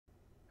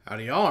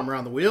Howdy y'all, I'm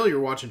Round the Wheel, you're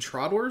watching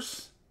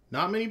Troddlers.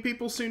 Not many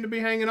people seem to be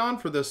hanging on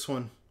for this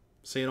one.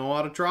 Seeing a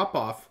lot of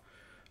drop-off.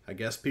 I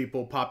guess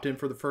people popped in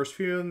for the first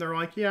few and they're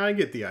like, yeah, I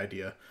get the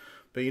idea.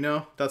 But you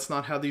know, that's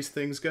not how these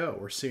things go.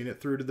 We're seeing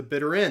it through to the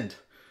bitter end.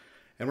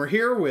 And we're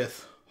here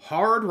with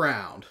Hard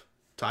Round,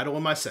 title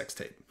of my sex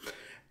tape.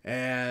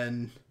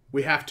 And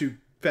we have to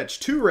fetch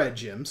 2 red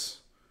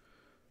gems,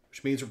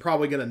 which means we're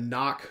probably going to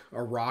knock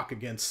a rock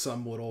against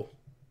some little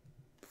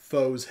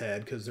foe's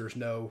head, because there's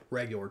no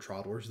regular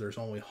Troddlers, there's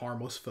only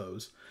harmless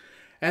foes.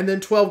 And then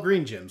 12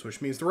 green gems,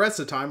 which means the rest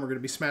of the time we're going to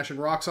be smashing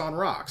rocks on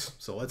rocks.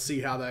 So let's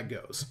see how that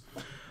goes.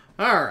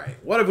 Alright,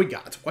 what have we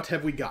got? What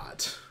have we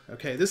got?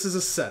 Okay, this is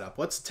a setup.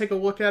 Let's take a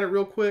look at it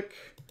real quick.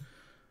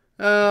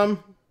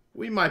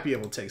 We might be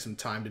able to take some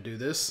time to do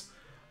this.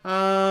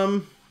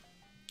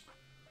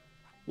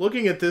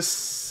 Looking at this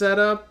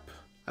setup,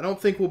 I don't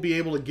think we'll be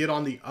able to get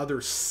on the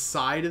other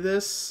side of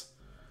this.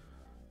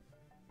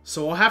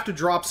 So we'll have to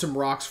drop some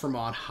rocks from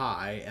on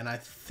high, and I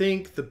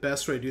think the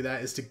best way to do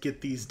that is to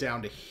get these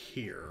down to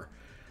here.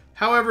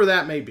 However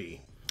that may be.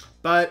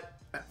 But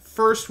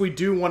first we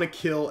do want to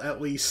kill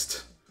at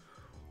least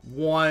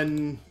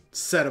one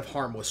set of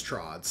harmless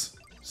trods.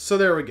 So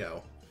there we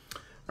go.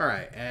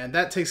 Alright, and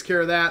that takes care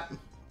of that.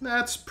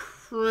 Let's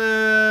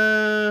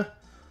go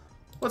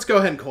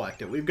ahead and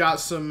collect it. We've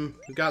got some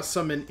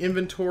in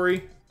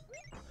inventory.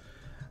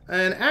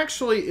 And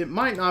actually, it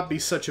might not be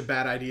such a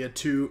bad idea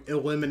to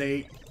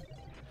eliminate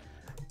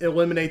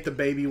the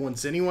baby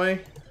ones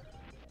anyway.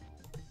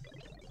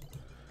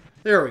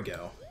 There we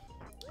go.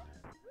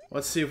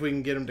 Let's see if we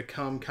can get them to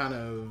come kind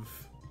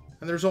of...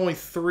 And there's only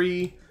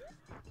 3.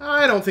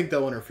 I don't think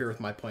they'll interfere with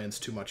my plans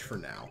too much for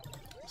now.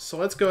 So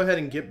let's go ahead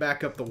and get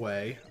back up the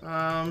way.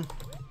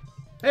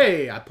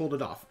 Hey, I pulled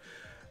it off.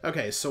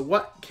 Okay, so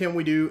what can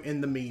we do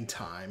in the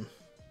meantime?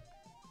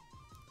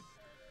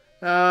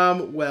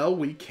 Well,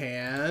 we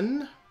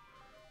can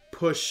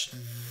push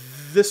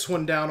this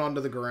one down onto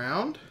the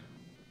ground.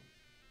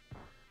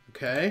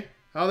 Okay.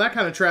 Oh, that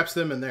kind of traps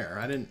them in there.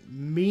 I didn't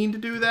mean to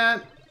do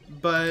that,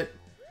 but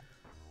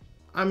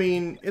I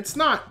mean, it's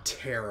not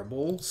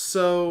terrible.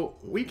 So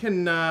we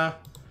can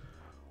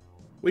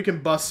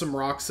bust some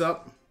rocks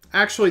up.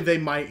 Actually, they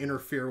might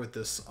interfere with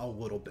this a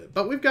little bit,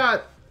 but we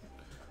got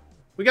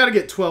to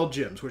get 12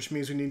 gems, which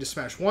means we need to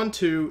smash 1,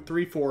 2,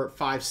 3, 4,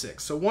 5,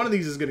 6. So one of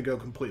these is going to go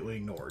completely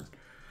ignored.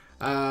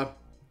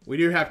 We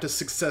do have to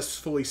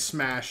successfully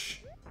smash...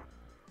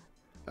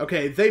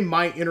 Okay, they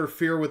might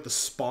interfere with the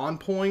spawn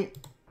point.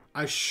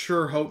 I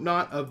sure hope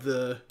not, of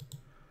the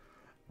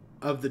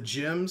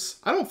gems.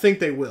 I don't think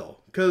they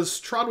will,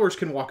 because Troddlers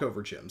can walk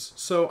over gems.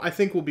 So I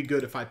think we'll be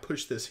good if I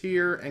push this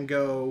here and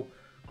go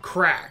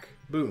crack.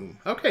 Boom.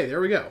 Okay, there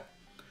we go.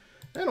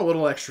 And a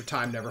little extra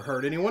time never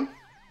hurt anyone.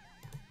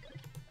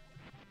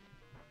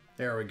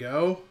 There we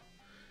go.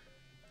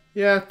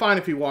 Yeah, fine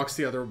if he walks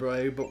the other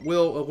way, but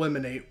we'll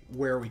eliminate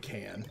where we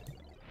can.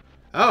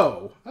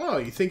 Oh,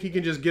 you think he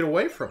can just get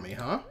away from me,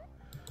 huh?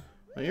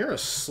 Well, you're a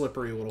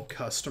slippery little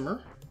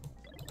customer.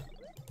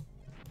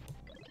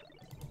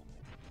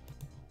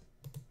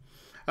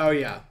 Oh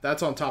yeah,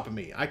 that's on top of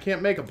me. I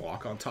can't make a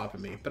block on top of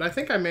me, but I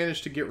think I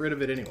managed to get rid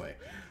of it anyway.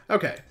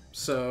 Okay,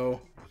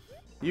 so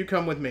you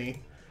come with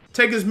me.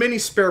 Take as many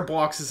spare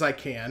blocks as I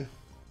can.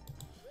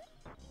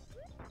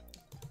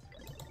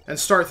 And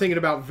start thinking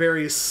about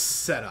various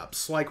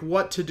setups, like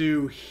what to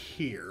do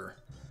here.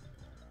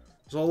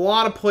 There's a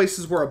lot of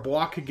places where a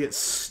block could get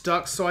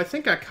stuck, so I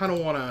think I kind of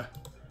want to...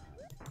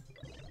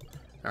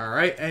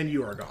 Alright, and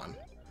you are gone.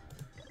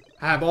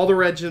 I have all the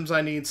red gems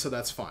I need, so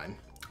that's fine.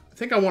 I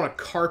think I want to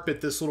carpet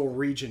this little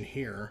region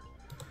here.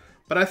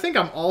 But I think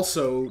I'm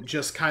also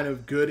just kind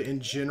of good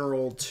in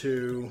general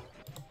to...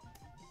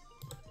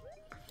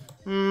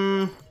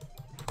 Oh,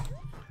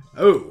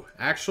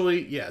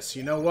 actually, yes,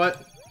 you know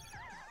what?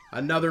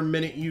 Another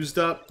minute used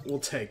up, we'll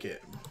take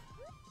it.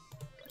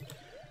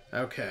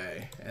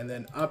 Okay, and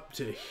then up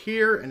to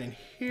here and in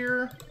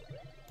here.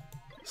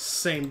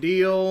 Same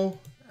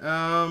deal.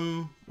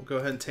 We'll go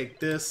ahead and take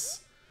this.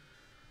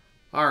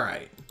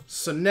 Alright,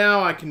 so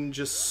now I can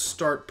just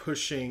start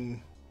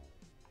pushing.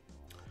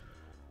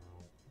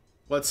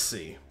 Let's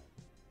see.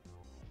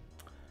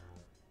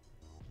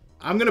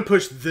 I'm going to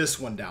push this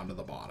one down to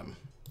the bottom.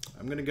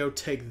 I'm going to go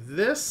take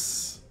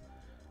this.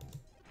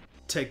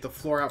 Take the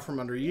floor out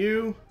from under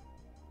you.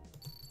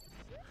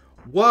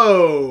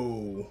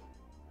 Whoa!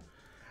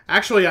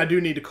 Actually, I do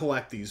need to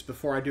collect these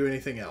before I do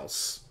anything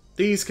else.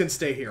 These can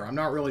stay here. I'm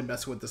not really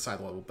messing with the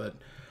side level, but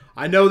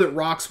I know that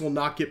rocks will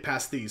not get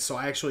past these, so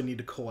I actually need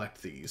to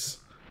collect these.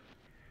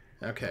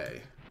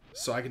 Okay,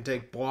 so I can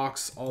take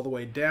blocks all the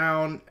way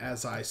down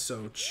as I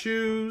so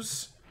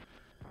choose.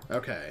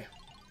 Okay.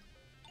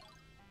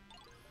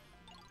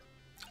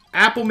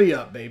 Apple me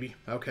up, baby.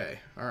 Okay,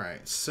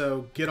 alright.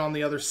 So get on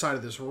the other side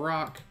of this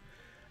rock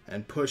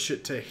and push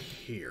it to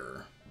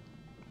here.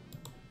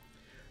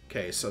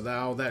 Okay, so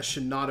now that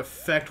should not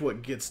affect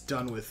what gets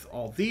done with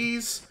all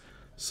these.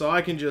 So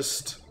I can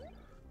just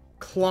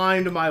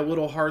climb to my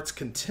little heart's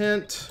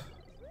content.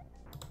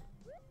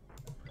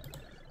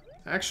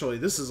 Actually,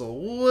 this is a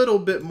little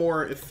bit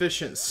more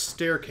efficient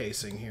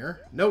staircasing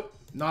here. Nope,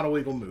 not a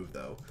legal move,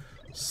 though.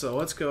 So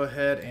let's go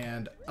ahead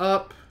and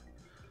up,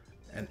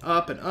 and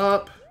up, and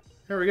up.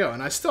 There we go.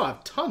 And I still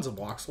have tons of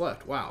blocks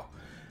left. Wow.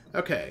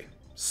 Okay,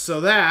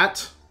 so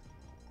that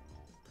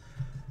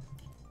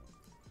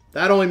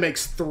only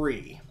makes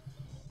 3.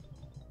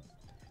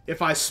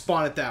 If I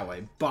spawn it that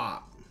way.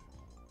 Bop.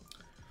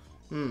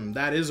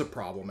 That is a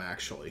problem,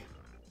 actually.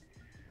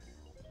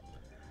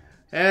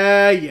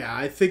 Yeah,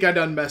 I think I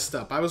done messed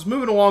up. I was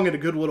moving along at a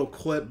good little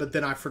clip, but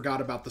then I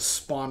forgot about the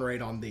spawn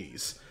rate on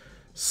these.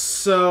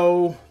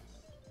 So,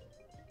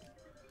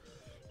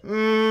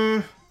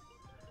 I'm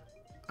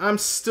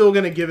still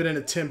going to give it an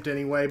attempt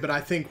anyway, but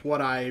I think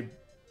what I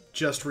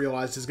just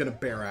realized is going to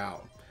bear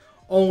out.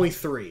 Only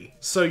 3.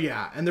 So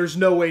yeah, and there's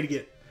no way to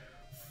get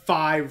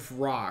 5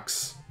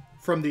 rocks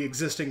from the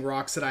existing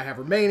rocks that I have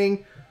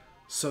remaining,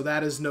 so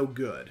that is no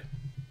good.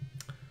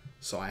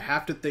 So I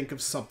have to think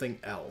of something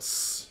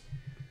else.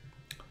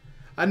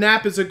 A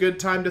nap is a good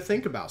time to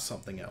think about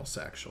something else,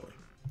 actually.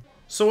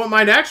 So what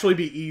might actually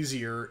be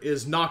easier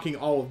is knocking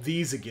all of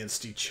these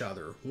against each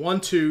other.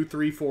 1, 2,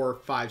 3, 4,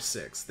 5,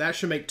 6. That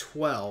should make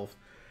 12.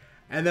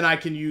 And then I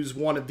can use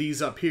one of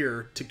these up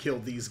here to kill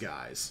these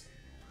guys.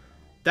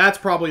 That's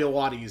probably a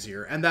lot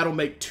easier. And that'll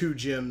make 2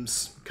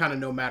 gems kind of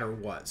no matter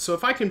what. So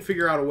if I can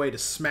figure out a way to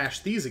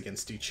smash these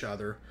against each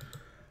other,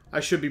 I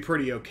should be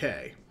pretty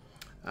okay.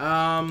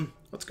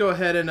 Let's go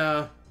ahead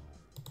and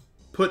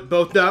put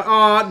both down.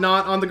 Oh,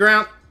 not on the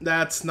ground.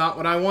 That's not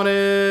what I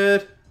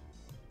wanted.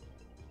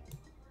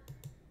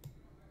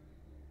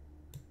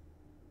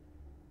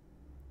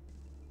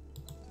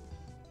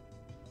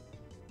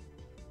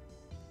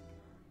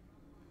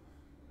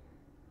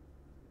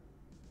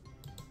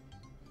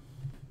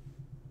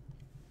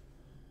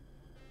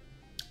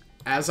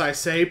 As I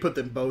say, put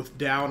them both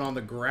down on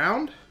the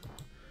ground.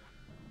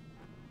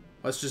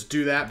 Let's just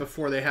do that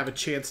before they have a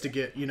chance to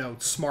get, you know,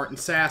 smart and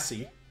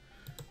sassy.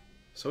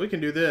 So we can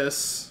do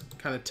this.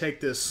 Kind of take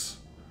this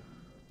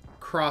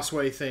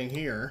crossway thing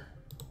here.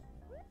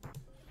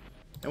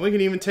 And we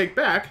can even take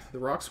back the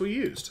rocks we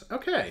used.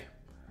 Okay.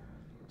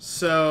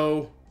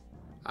 So,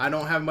 I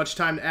don't have much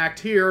time to act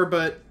here,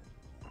 but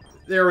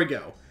there we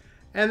go.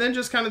 And then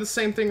just kind of the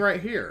same thing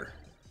right here.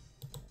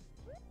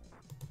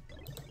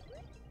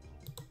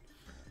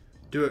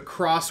 Do it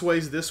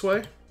crossways this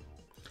way.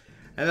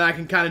 And then I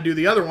can kind of do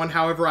the other one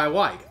however I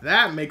like.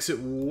 That makes it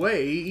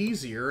way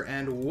easier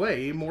and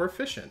way more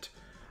efficient.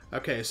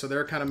 Okay, so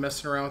they're kind of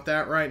messing around with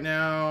that right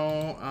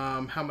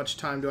now. How much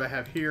time do I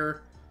have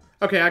here?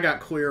 Okay, I got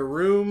clear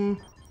room.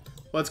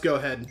 Let's go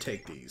ahead and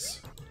take these.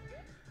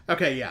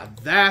 Okay, yeah,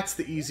 that's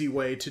the easy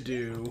way to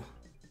do...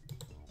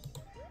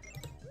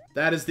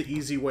 That is the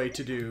easy way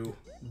to do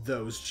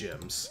those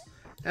gems.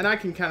 And I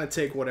can kind of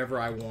take whatever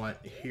I want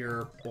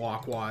here,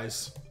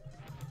 block-wise.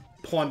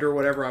 Plunder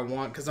whatever I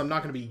want, because I'm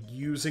not going to be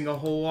using a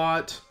whole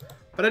lot.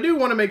 But I do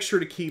want to make sure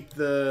to keep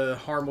the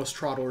harmless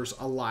Troddlers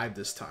alive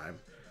this time,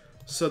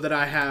 so that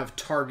I have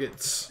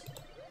targets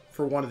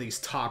for one of these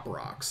top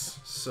rocks.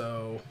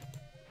 So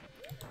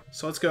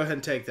let's go ahead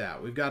and take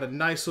that. We've got a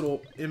nice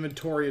little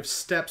inventory of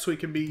steps we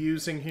can be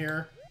using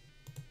here.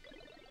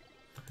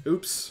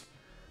 Oops.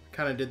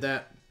 Kind of did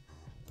that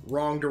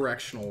wrong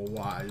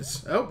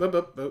directional-wise.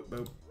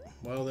 Oh.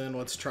 Well then,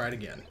 let's try it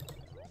again.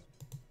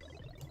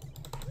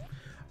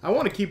 I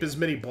want to keep as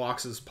many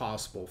blocks as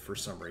possible for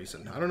some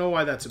reason. I don't know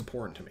why that's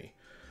important to me.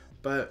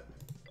 But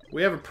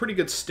we have a pretty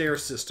good stair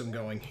system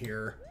going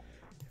here.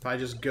 If I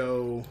just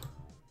go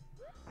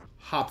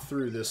hop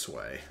through this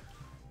way.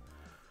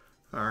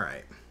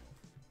 Alright.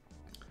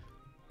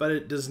 But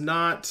it does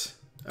not...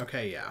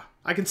 Okay, yeah.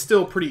 I can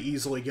still pretty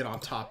easily get on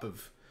top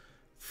of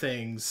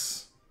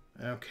things.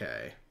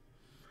 Okay.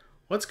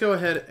 Let's go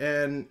ahead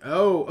and...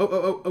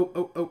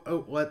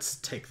 Oh, let's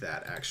take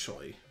that,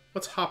 actually.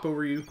 Let's hop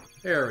over you.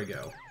 There we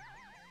go.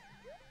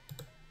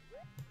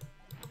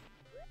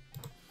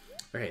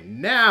 Okay,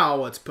 now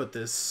let's put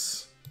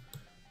this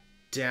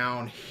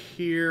down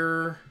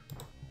here.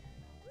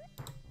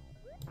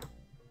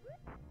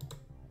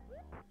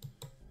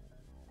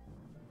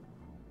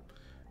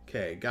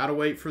 Okay, gotta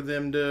wait for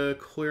them to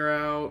clear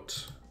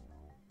out.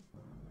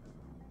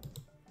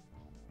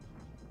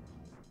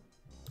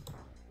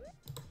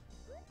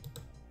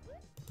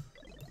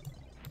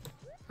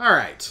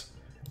 Alright.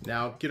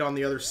 Now get on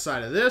the other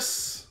side of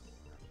this.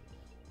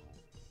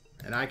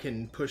 And I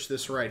can push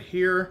this right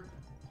here.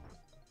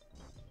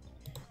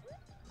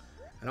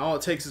 And all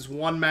it takes is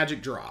one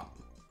magic drop.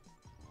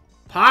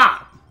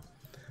 Pop!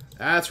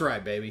 That's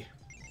right, baby.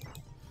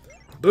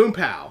 Boom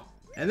pow.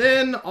 And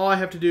then all I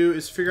have to do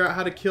is figure out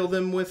how to kill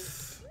them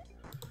with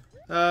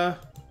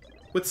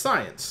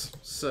science.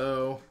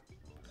 So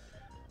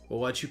we'll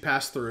let you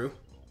pass through.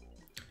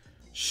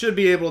 Should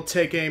be able to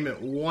take aim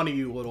at one of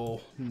you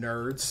little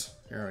nerds.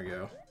 There we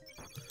go.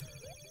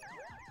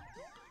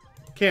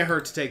 Can't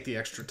hurt to take the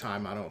extra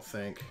time, I don't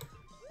think.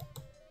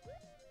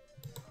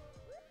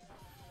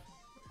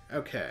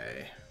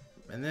 Okay.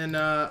 And then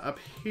up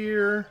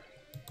here.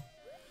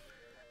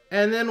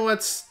 And then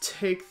let's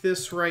take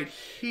this right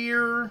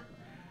here.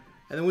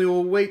 And then we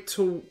will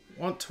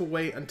want to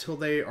wait until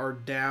they are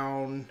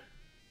down.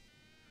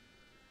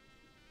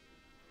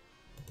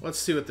 Let's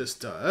see what this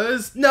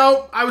does.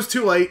 No, I was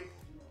too late.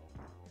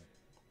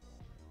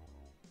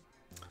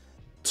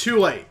 Too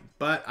late.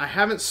 But I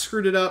haven't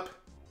screwed it up.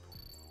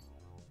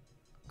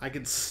 I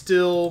can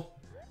still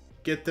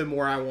get them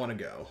where I want to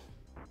go.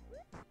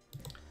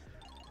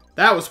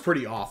 That was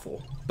pretty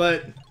awful.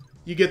 But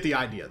you get the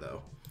idea,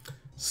 though.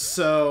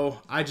 So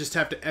I just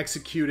have to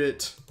execute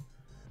it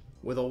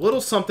with a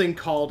little something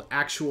called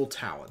actual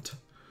talent.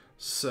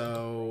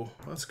 So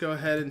let's go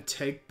ahead and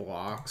take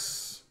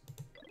blocks.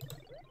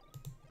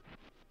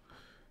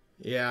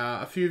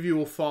 Yeah, a few of you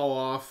will fall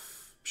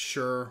off.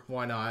 Sure,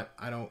 why not?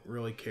 I don't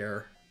really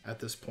care at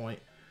this point.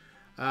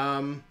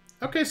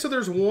 Okay, so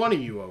there's one of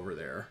you over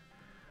there.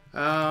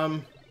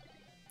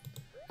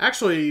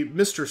 Actually,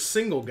 Mr.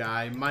 Single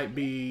Guy might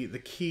be the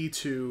key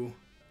to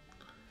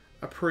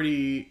a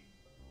pretty...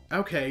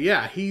 Okay,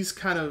 yeah, he's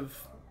kind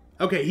of...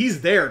 Okay,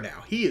 he's there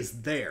now. He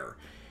is there.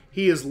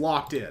 He is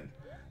locked in.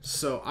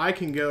 So I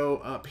can go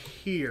up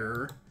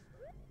here.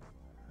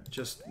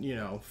 Just, you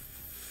know,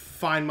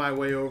 find my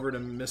way over to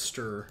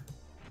Mr.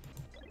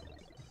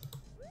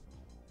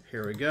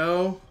 Here we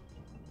go.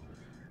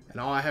 And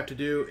all I have to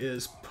do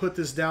is put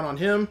this down on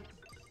him.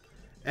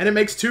 And it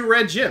makes 2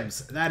 red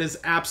gems. That is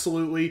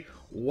absolutely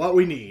what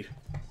we need.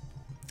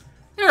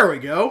 There we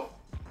go.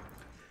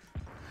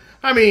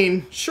 I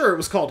mean, sure, it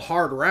was called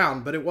Hard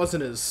Round, but it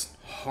wasn't as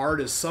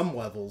hard as some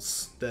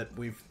levels that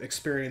we've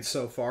experienced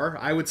so far.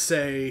 I would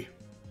say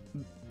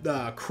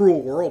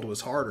Cruel World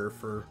was harder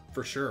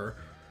for sure.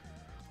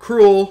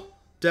 Cruel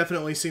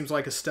definitely seems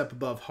like a step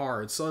above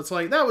hard. So it's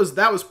like, that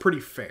was pretty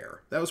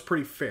fair. That was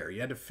pretty fair.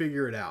 You had to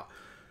figure it out.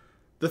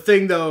 The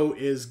thing, though,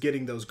 is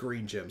getting those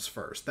green gems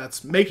first.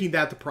 That's making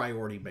that the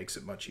priority makes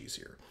it much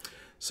easier.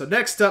 So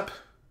next up,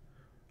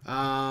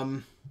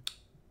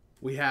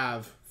 we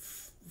have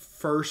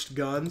first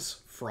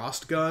guns,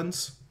 frost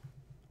guns,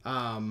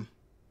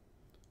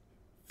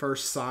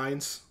 first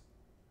signs,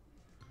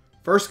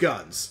 first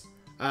guns.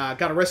 Got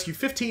to rescue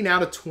 15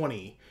 out of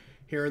 20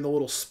 here in the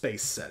little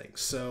space setting.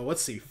 So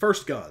let's see,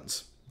 first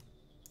guns.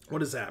 What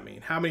does that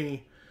mean? How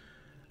many?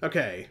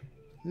 Okay,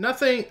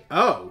 nothing.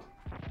 Oh.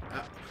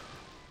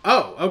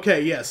 Oh,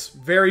 okay, yes.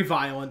 Very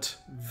violent.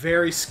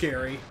 Very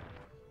scary.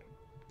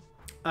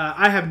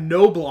 I have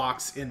no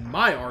blocks in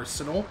my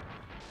arsenal.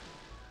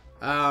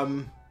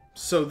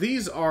 So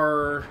these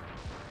are...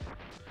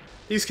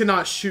 These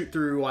cannot shoot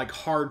through, like,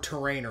 hard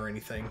terrain or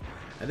anything.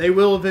 And they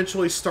will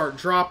eventually start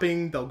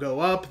dropping. They'll go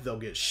up. They'll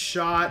get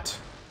shot.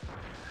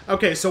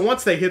 Okay, so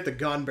once they hit the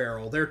gun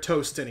barrel, they're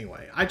toast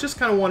anyway. I just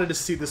kind of wanted to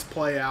see this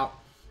play out.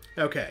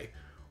 Okay,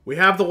 we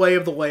have the lay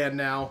of the land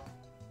now.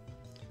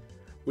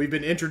 We've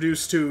been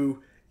introduced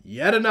to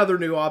yet another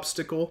new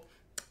obstacle.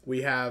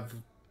 We have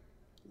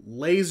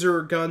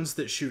laser guns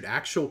that shoot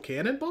actual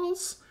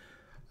cannonballs.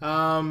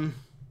 Better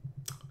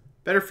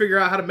figure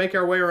out how to make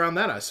our way around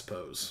that, I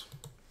suppose.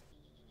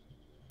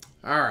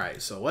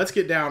 Alright, so let's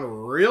get down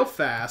real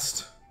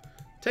fast.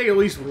 Take at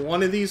least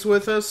one of these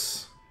with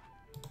us.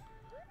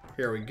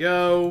 Here we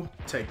go.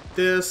 Take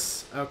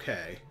this.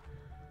 Okay.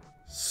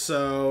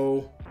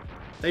 So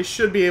they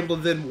should be able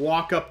to then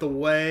walk up the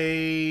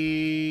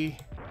way...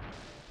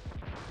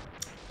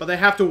 But they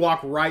have to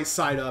walk right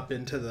side up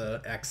into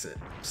the exit.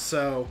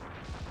 So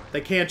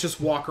they can't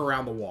just walk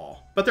around the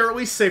wall. But they're at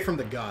least safe from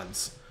the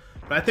guns.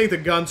 But I think the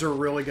guns are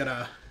really going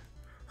to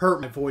hurt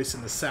my voice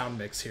in the sound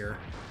mix here.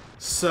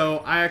 So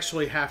I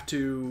actually have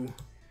to...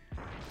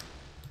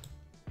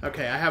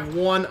 Okay, I have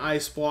one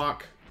ice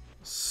block.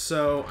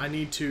 So I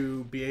need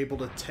to be able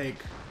to take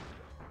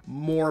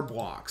more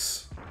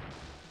blocks.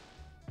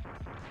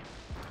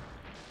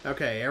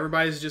 Okay,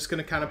 everybody's just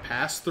going to kind of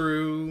pass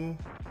through...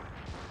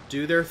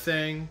 do their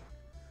thing,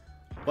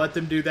 let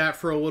them do that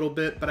for a little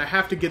bit, but I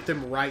have to get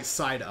them right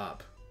side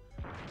up.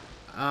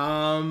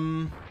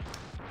 And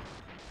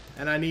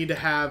I need to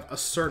have a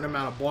certain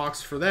amount of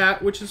blocks for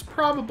that, which is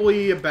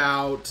probably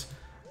about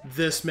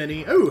this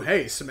many. Oh,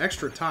 hey, some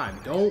extra time.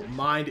 Don't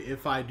mind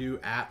if I do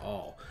at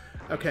all.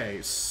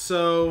 Okay,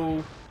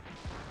 so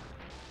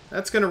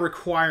that's going to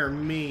require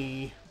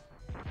me...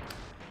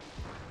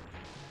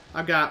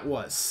 I've got,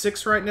 what,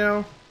 6 right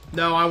now?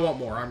 No, I want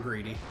more. I'm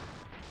greedy.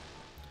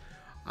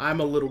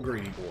 I'm a little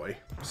greedy boy.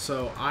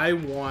 So I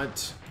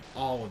want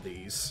all of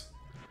these.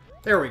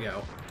 There we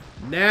go.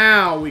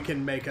 Now we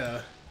can make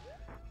a...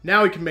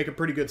 Now we can make a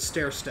pretty good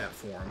stair step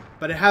for him.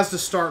 But it has to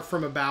start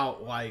from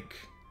about, like...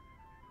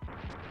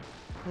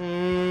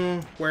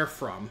 where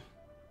from?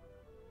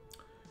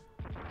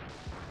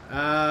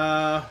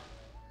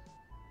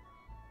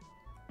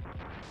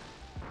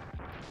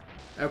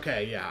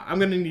 Okay, yeah. I'm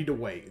gonna need to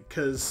wait.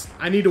 Because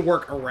I need to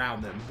work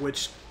around them.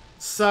 Which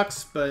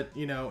sucks, but,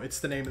 you know, it's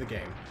the name of the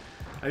game.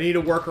 I need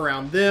to work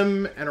around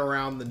them and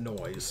around the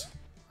noise.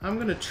 I'm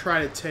going to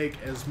try to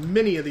take as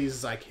many of these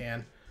as I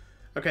can.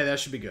 Okay, that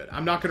should be good.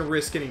 I'm not going to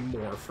risk any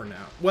more for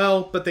now.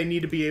 Well, but they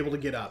need to be able to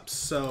get up,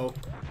 so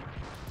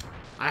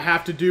I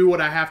have to do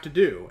what I have to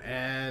do.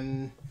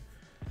 And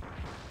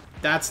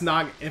that's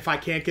not, if I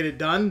can't get it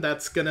done,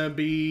 that's gonna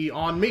be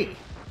on me.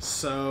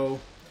 So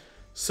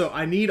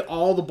I need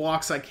all the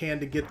blocks I can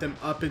to get them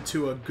up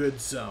into a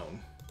good zone.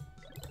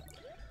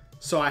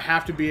 So I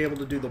have to be able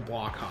to do the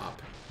block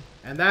hop.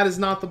 And that is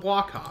not the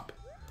block hop.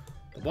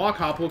 The block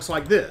hop looks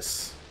like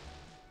this.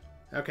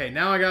 Okay,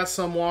 now I got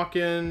some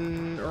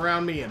walking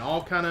around me in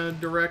all kind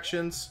of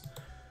directions.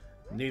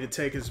 Need to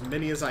take as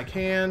many as I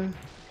can.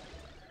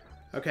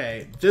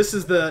 Okay, this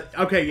is the...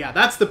 Okay, yeah,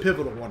 that's the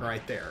pivotal one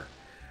right there.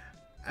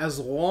 As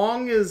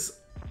long as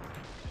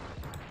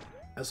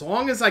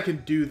I can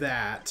do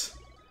that,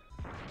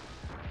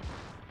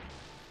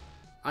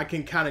 I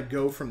can kind of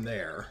go from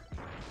there.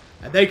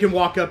 And they can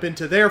walk up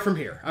into there from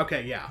here.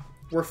 Okay, yeah,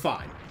 we're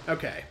fine.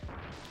 Okay.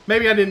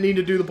 Maybe I didn't need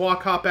to do the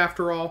block hop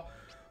after all,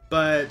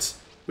 but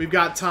we've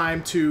got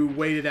time to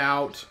wait it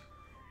out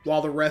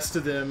while the rest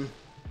of them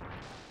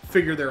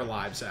figure their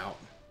lives out.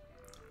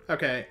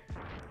 Okay.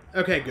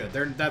 Okay, good.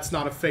 That's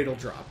not a fatal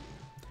drop.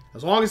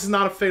 As long as it's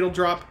not a fatal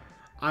drop,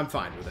 I'm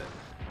fine with it.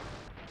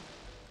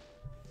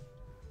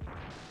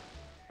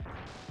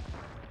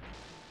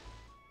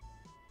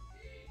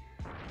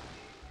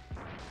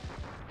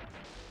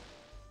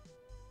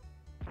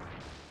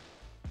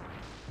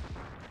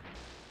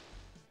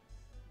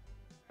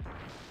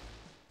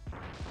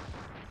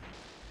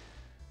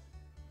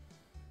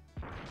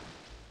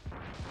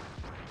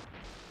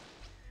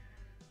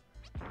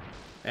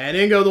 And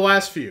in go the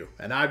last few,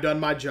 and I've done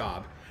my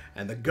job.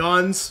 And the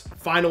guns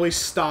finally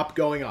stop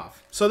going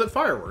off, so that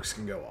fireworks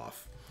can go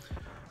off.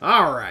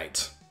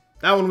 Alright,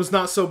 that one was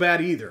not so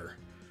bad either.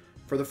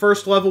 For the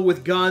first level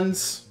with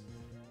guns,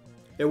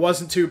 it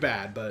wasn't too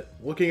bad, but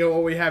looking at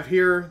what we have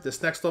here,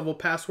 this next level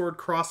password,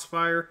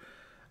 Crossfire,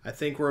 I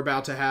think we're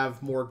about to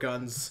have more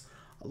guns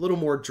a little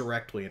more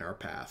directly in our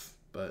path.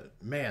 But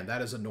man,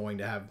 that is annoying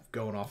to have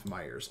going off in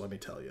my ears, let me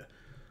tell you.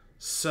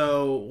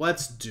 So,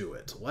 let's do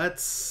it.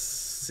 Let's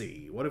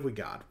see. What have we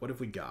got? What have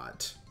we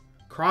got?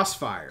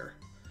 Crossfire.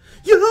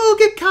 You'll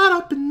get caught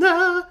up in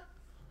the...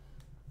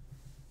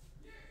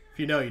 If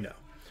you know, you know.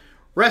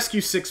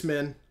 Rescue 6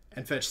 men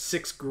and fetch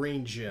 6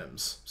 green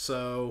gems.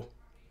 So,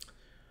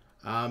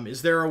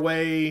 is there a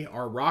way...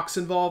 Are rocks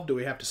involved? Do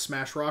we have to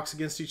smash rocks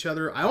against each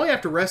other? I only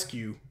have to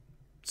rescue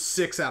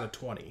 6 out of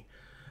 20.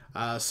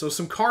 So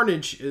some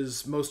carnage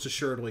is most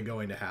assuredly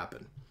going to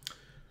happen.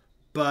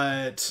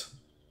 But...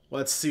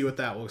 let's see what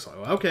that looks like.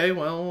 Okay,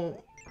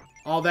 well,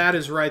 all that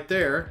is right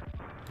there.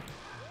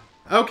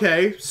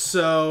 Okay,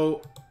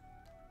 so...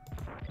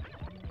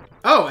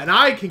 Oh, and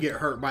I can get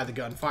hurt by the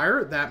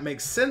gunfire. That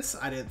makes sense.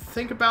 I didn't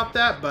think about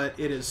that, but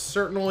it is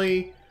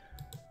certainly...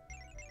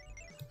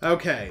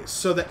 Okay,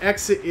 so the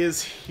exit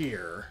is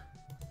here.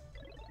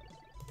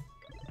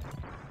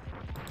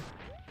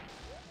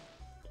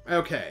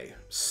 Okay,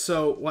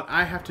 so what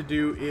I have to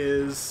do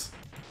is...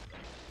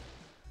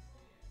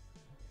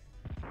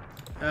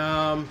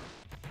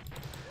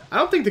 I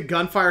don't think the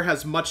gunfire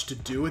has much to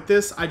do with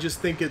this. I just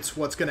think it's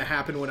what's going to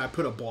happen when I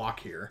put a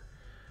block here.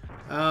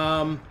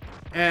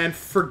 And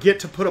forget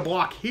to put a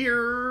block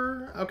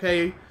here.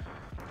 Okay.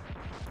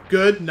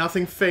 Good.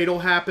 Nothing fatal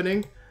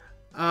happening.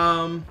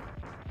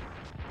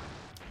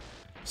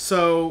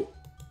 So,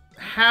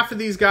 half of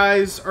these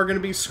guys are going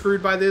to be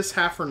screwed by this,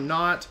 half are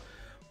not.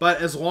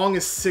 But as long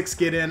as 6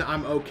 get in,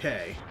 I'm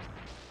okay.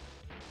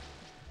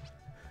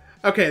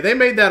 Okay, they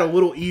made that a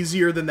little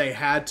easier than they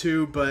had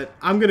to, but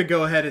I'm gonna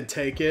go ahead and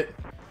take it.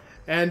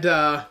 And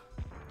I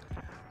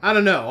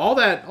don't know, all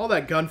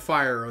that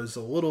gunfire was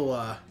a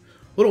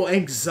little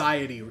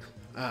anxiety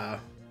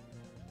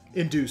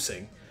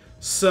inducing.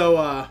 So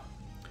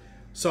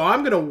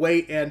I'm gonna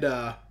wait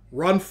and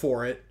run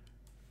for it.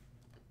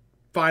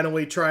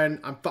 Finally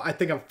I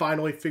think I'm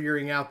finally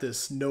figuring out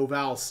this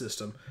no-val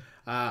system.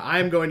 I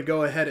am going to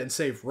go ahead and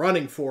save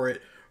running for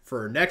it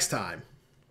for next time.